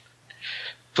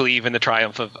believe in the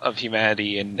triumph of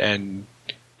humanity and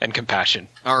compassion.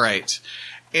 All right.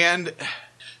 And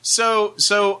so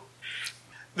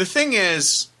the thing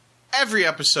is, every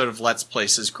episode of Let's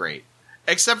Plays is great.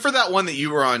 Except for that one that you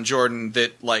were on, Jordan,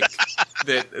 that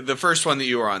the first one that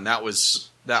you were on, that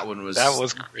one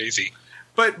was crazy.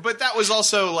 But that was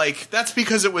also that's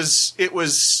because it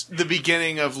was the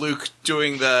beginning of Luke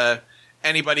doing the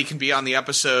anybody can be on the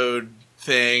episode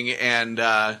thing, and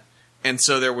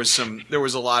so there was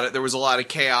a lot of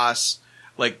chaos,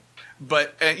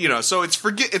 but so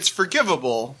it's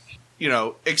forgivable,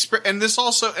 and this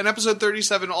also, and episode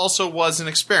 37 also was an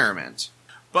experiment.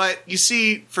 But you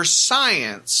see, for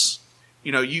science,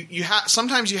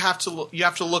 sometimes you have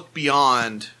to look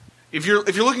beyond. If you're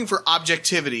looking for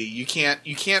objectivity, you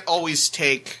can't always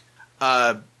take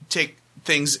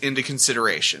things into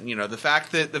consideration. The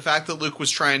fact that Luke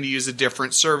was trying to use a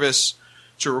different service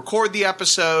to record the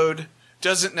episode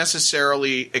doesn't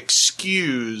necessarily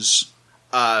excuse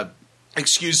some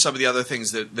of the other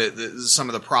things that some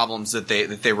of the problems that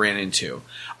they ran into.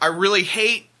 I really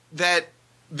hate that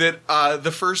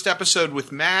the first episode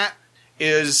with Matt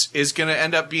is going to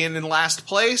end up being in last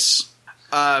place,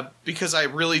 because I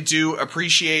really do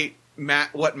appreciate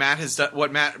what Matt has done,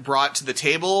 what Matt brought to the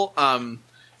table.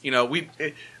 We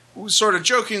sort of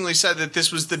jokingly said that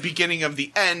this was the beginning of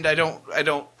the end. I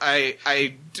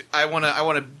want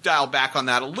to dial back on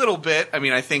that a little bit.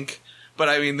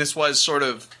 This was sort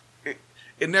of.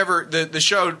 It never the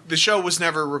show was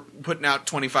never putting out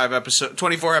 24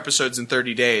 episodes in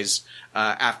 30 days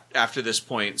after this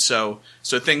point. So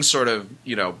things sort of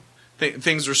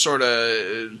things were sort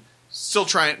of still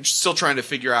trying to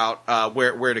figure out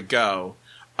where to go.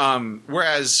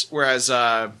 Whereas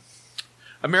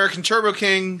American Turbo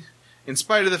King, in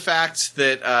spite of the fact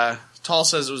that Tall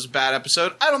says it was a bad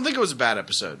episode, I don't think it was a bad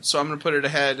episode. So I'm going to put it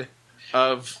ahead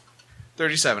of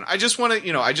 37. I just want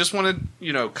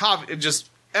to just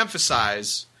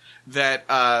emphasize that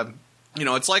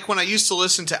it's like when I used to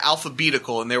listen to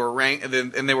Alphabetical and they were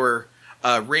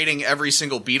rating every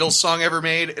single Beatles song ever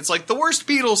made. It's like the worst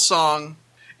Beatles song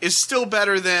is still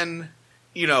better than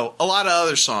a lot of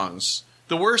other songs.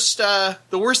 The worst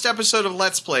episode of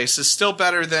Let's Plays is still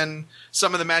better than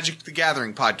some of the Magic the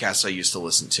Gathering podcasts I used to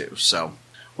listen to. So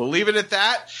we'll leave it at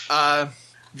that.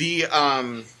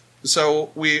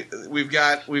 So we've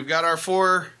got our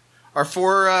four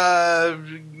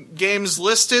games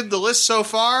listed. The list so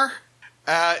far,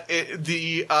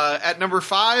 at number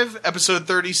 5, episode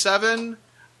 37,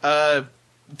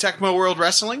 Tecmo World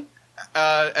Wrestling.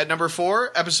 At number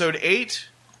 4, episode 8,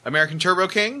 American Turbo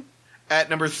King. At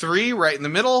number 3, right in the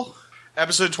middle,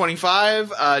 episode 25,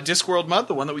 Discworld Mud,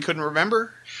 the one that we couldn't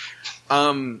remember.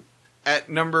 At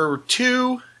number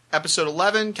 2, episode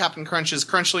 11, Captain Crunch's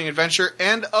Crunchling Adventure.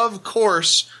 And, of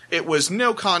course, it was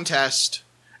no contest.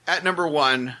 At number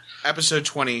 1, episode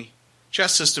 20,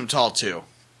 Chess System Tall 2.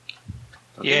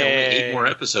 Okay, only 8 more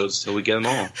episodes till we get them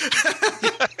all.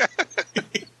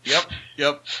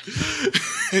 Yep.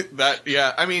 That,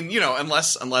 yeah. I mean,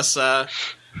 unless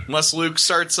Luke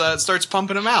starts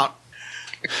pumping them out.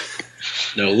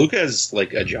 No, Luke has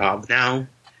like a job now.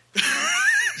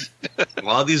 A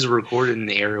lot of these are recorded in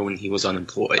the era when he was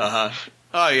unemployed.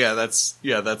 Oh yeah,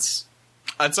 that's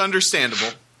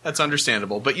understandable. That's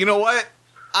understandable. But you know what?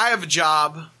 I have a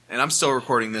job, and I'm still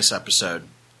recording this episode.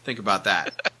 Think about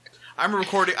that. I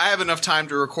have enough time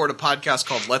to record a podcast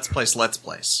called Let's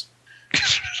Place.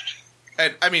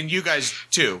 And, I mean, you guys,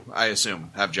 too, I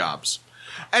assume, have jobs.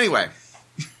 Anyway,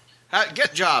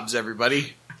 get jobs,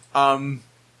 everybody. Plugs,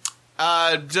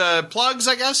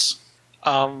 I guess?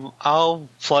 I'll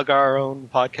plug our own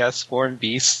podcast, War and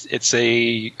Beast. It's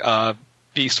a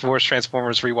Beast Wars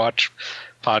Transformers rewatch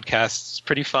podcast. It's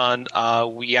pretty fun.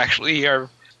 We actually are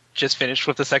just finished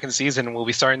with the 2nd season, and we'll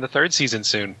be starting the 3rd season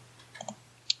soon.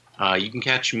 You can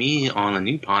catch me on a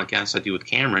new podcast I do with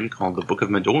Cameron called The Book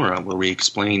of Medora, where we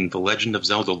explain the Legend of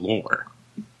Zelda lore.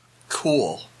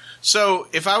 Cool. So,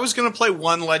 if I was going to play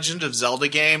one Legend of Zelda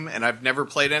game, and I've never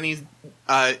played any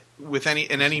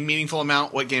in any meaningful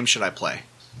amount, what game should I play?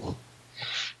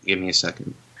 Give me a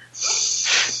second.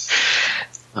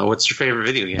 What's your favorite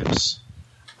video games?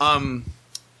 Pokemon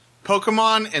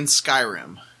and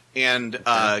Skyrim, and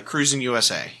Cruising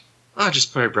USA.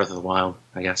 Just play Breath of the Wild,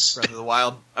 I guess. Breath of the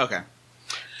Wild? Okay.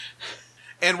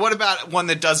 And what about one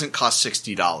that doesn't cost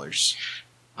 $60?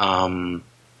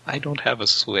 I don't have a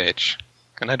Switch,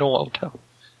 and I don't want to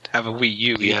have a Wii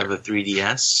U. Do you have a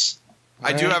 3DS?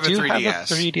 I do have a 3DS. Have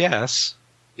a 3DS.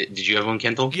 Did you have one,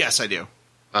 Kendall? Yes, I do.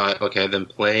 Okay, then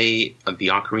play the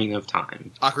Ocarina of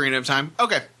Time. Ocarina of Time?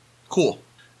 Okay. Cool.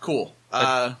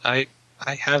 I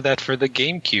have that for the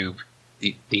GameCube.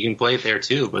 You can play it there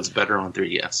too, but it's better on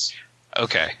 3DS.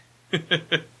 Okay.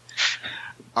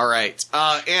 All right.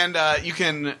 And you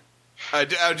can...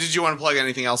 did you want to plug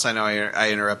anything else? I know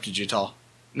I interrupted you, Tall.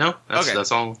 No,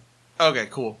 that's all. Okay,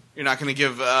 cool. You're not going to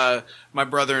give my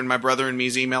brother and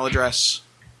me's email address?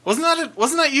 Wasn't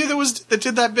that you that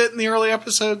did that bit in the early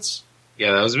episodes?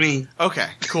 Yeah, that was me. Okay,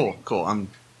 cool. I'm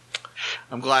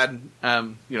glad.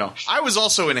 I was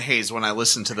also in a haze when I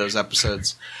listened to those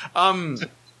episodes.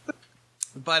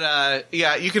 But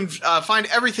you can find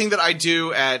everything that I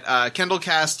do at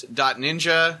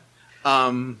kendallcast.ninja.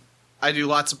 I do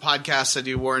lots of podcasts. I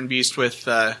do War and Beast with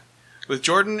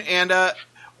Jordan and a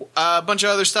bunch of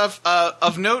other stuff.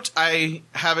 Of note, I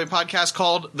have a podcast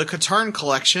called The Catern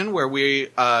Collection, where we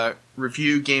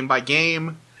review game by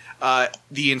game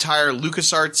the entire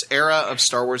LucasArts era of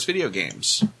Star Wars video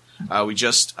games. We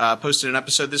just posted an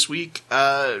episode this week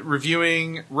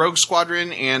reviewing Rogue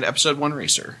Squadron and Episode 1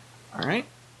 Racer. All right.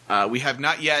 We have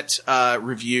not yet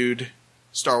reviewed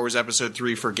Star Wars Episode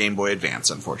 3 for Game Boy Advance,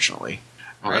 unfortunately.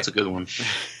 Oh, that's a good one.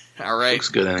 All right. Looks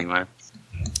good anyway.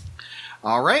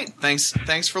 All right.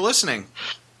 Thanks for listening.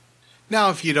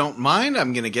 Now, if you don't mind,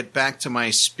 I'm going to get back to my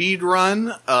speed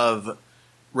run of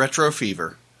Retro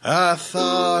Fever. I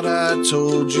thought I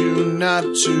told you not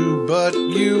to, but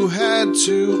you had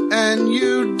to, and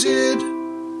you did.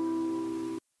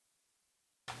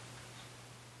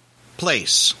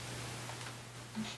 Place.